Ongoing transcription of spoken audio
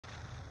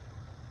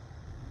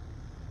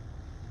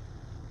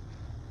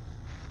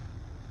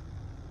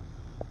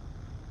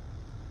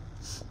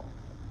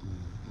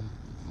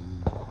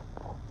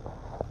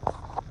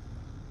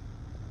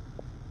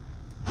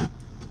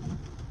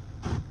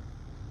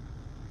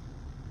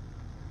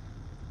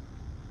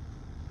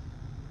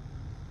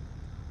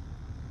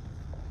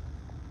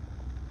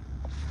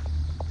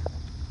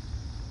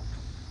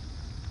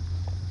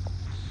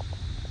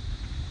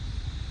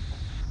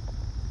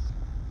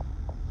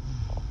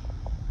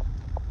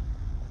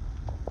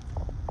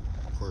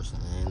course,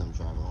 and I'm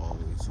driving all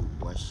the way to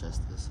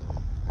Westchester, so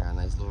I got a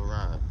nice little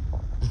ride.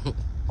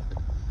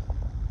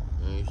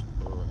 Nice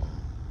little ride.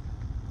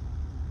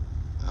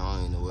 I don't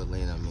even know what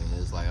lane I'm in.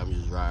 It's like I'm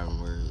just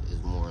driving where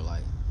it's more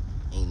like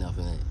ain't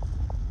nothing in it.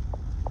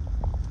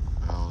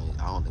 I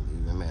don't think it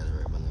even matters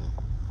right by now.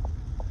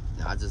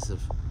 Now I just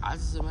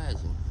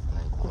imagine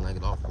like when I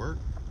get off work,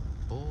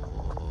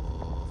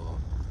 oh,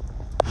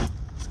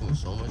 it's gonna be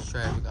so much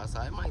traffic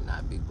outside. It might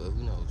not be, but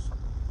who knows?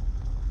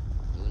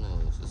 Who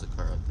knows? There's a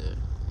car out there.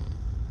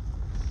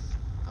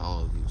 I don't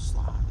know if he was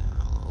sliding.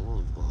 I don't know what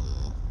was going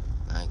on.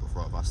 I ain't gonna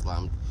front. If I slide,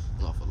 I'm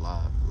off a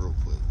live real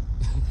quick.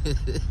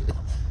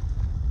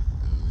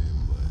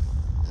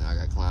 And I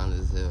got to climb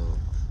this hill.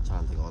 I'm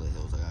trying to think all the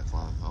hills I got to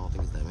climb. I don't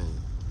think it's that many.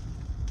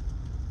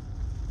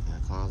 I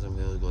got to climb some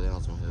hills, go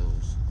down some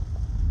hills.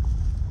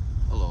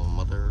 Hello,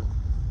 mother.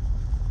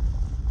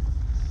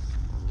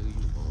 I knew you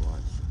was going to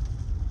watch.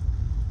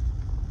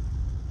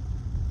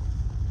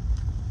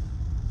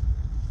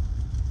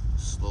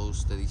 Slow,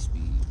 steady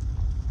speed.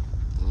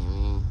 You know what I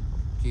mean?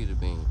 Keep the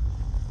beam.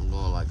 I'm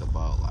doing like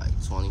about like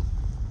 20. I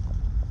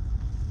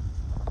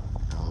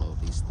don't know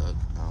if he's stuck.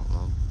 I don't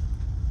know.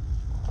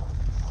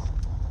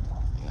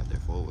 They got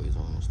their 4 ways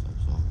on and stuff,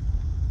 so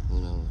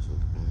who knows?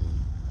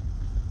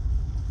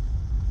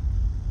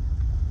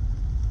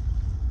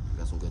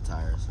 Got some good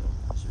tires, so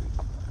it should be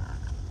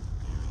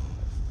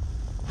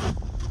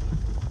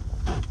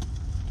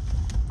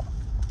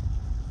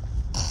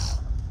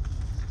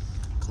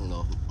clean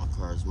off my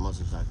car as much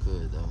as I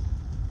could, though.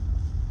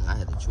 And I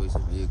had the choice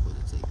of vehicle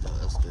to take, though.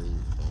 That's crazy.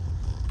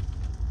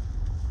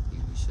 You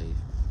be safe,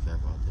 be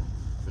careful out there,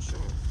 for sure.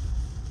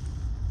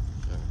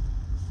 Sure.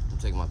 I'm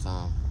taking my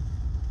time.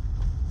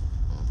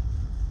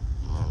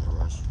 I'm not in a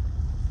rush.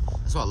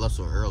 That's why I left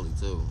so early,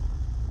 too.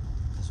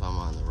 That's why I'm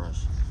not in a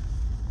rush.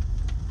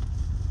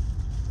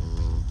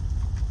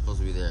 Supposed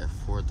to be there at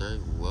 4:30.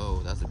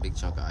 Whoa, that's a big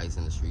chunk of ice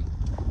in the street.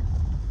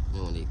 You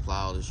know, when they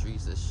plow the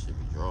streets, that should be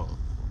drawn.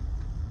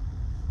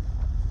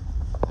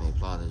 When they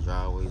plow the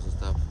driveways and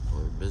stuff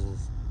for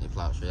business, they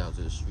plow straight out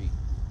to the street.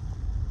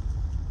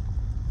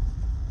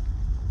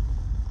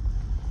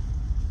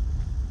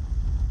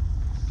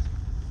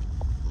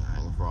 I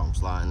ain't no problem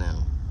sliding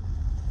now.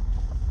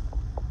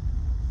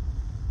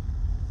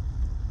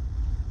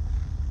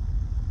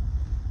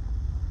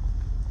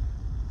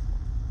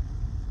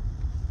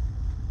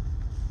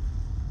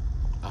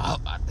 Oh,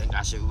 I think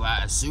I should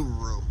ride a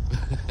Subaru.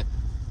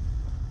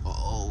 Or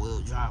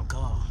all-wheel drive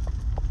car.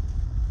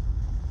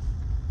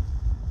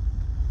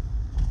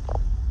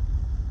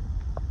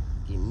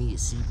 Give me a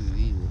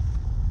Subaru.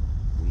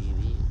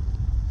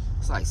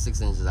 It's like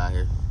 6 inches out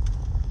here.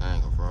 I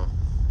ain't gonna fraud.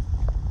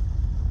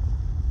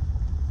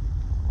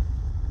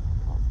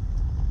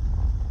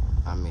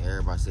 I mean,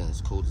 everybody's saying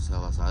it's cold as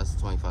hell outside. It's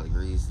 25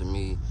 degrees to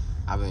me.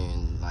 I've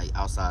been like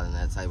outside in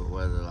that type of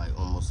weather like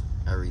almost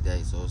every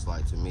day, so it's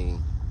like to me,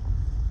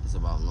 it's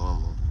about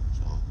normal.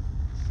 So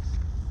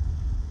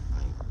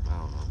I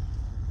don't know.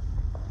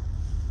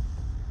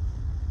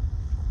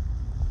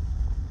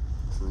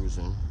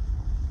 Cruising.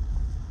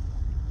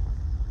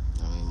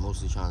 I mean,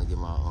 mostly trying to get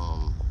my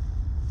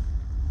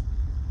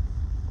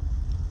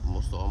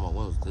most of all my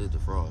windows did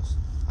defrost.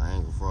 I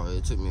ain't gonna fraud.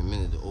 It took me a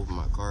minute to open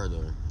my car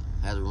door.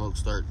 I had the remote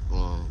start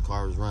when the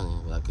car was running,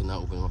 but I could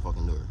not open my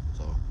fucking door.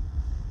 So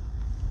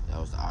that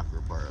was the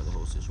awkward part of the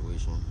whole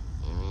situation.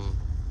 You know what I mean?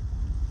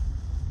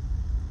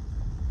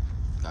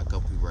 Got a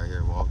couple people right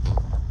here walking.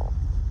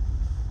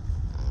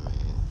 I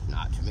mean,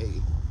 not to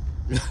me.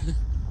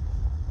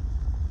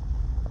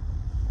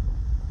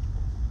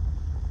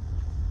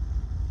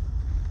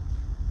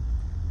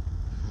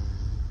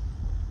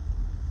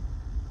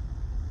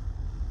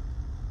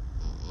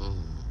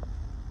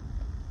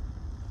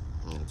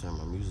 I'm gonna turn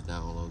my music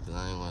down a little because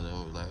I ain't want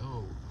them to be like,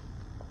 oh,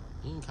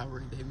 you can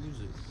copyright that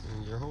music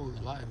and your whole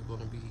life is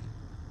gonna be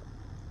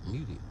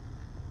muted.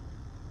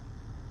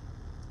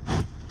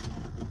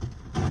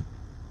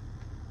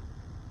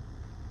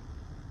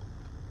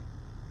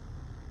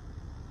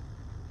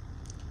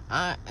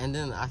 And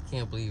then I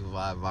can't believe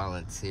I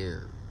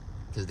volunteered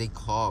because they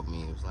called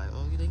me. It was like,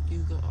 oh, you think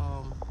you could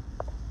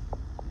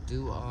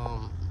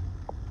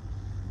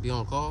be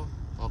on call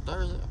on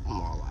Thursday? I'm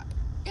all like,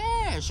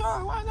 yeah,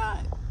 sure, why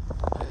not?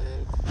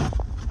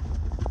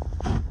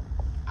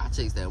 I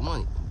chased that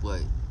money,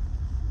 but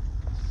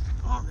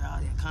oh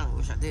God, I kind of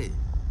wish I did.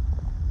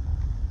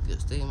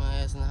 Just stay my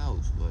ass in the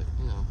house, but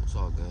you know, it's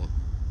all good.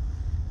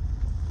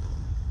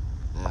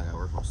 Then I got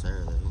work on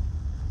Saturday.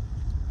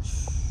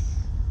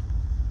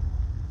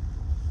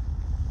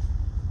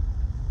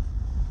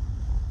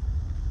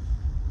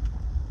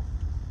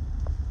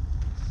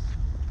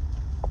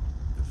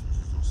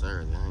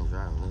 Saturday, I ain't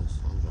driving this.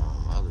 I'm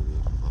driving my other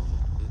vehicle.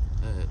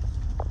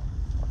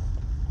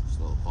 It's a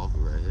little bumpy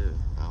right here.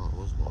 I don't know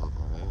what's going on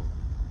right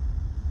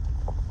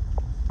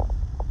here.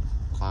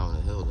 Climbing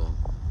the hill though.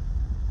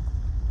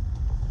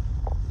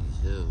 These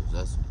hills,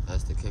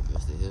 that's the kicker.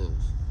 It's the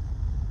hills.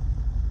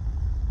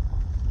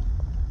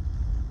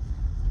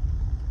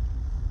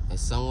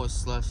 It's somewhat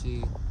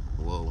slushy.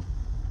 Whoa,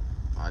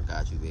 I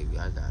got you, baby.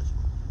 I got you.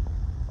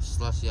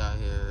 slushy out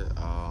here.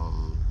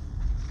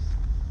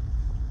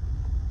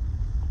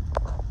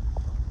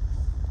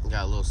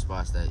 Got little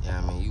spots that, yeah,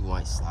 I mean, you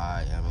might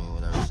slide, I mean,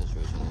 whatever the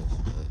situation is,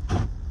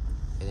 but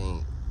it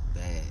ain't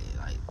bad,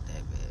 like,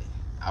 that bad.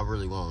 I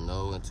really won't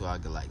know until I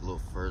get, like, a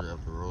little further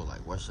up the road,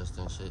 like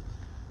Westchester and shit,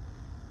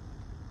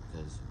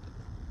 because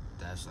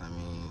that's, I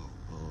mean,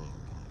 kind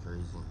of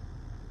crazy.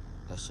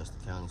 That's Chester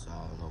County, so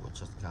I don't know what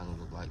Chester County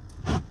look like.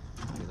 I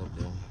get up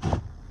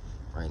there.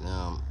 Right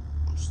now,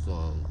 I'm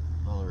still in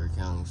Delaware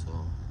County, so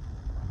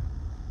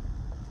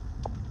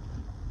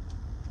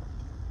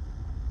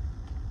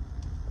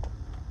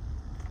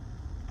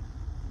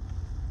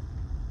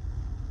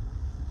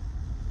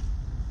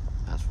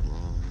that's for now.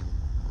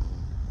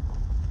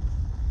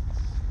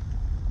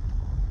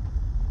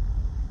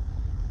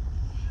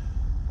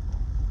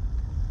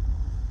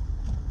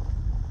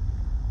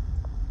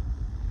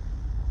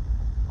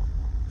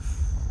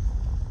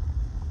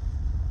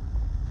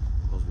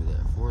 Supposed to be there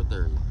at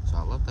 4:30, so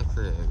I left that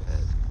crib at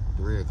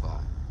 3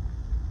 o'clock,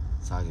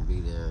 so I can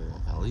be there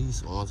at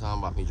least on time.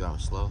 About me driving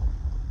slow.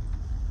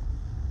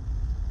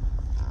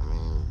 I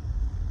mean,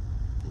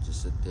 you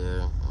just sit there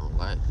and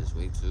relax, just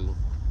wait till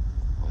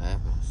what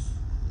happens.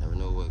 Never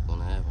know what's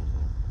gonna happen. So.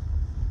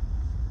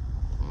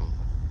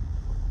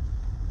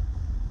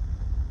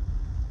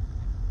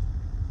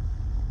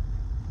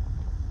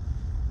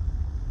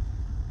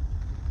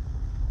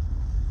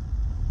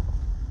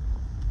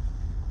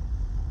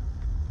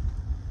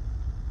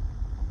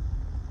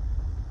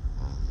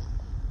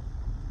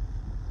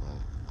 But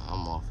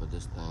I'm off of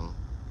this thing.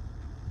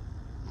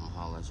 I'm gonna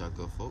holler at y'all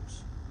good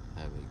folks.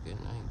 Have a good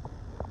night.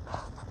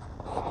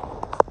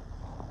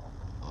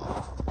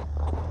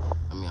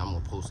 I mean, I'm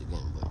gonna post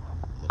again, but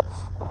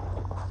whatever.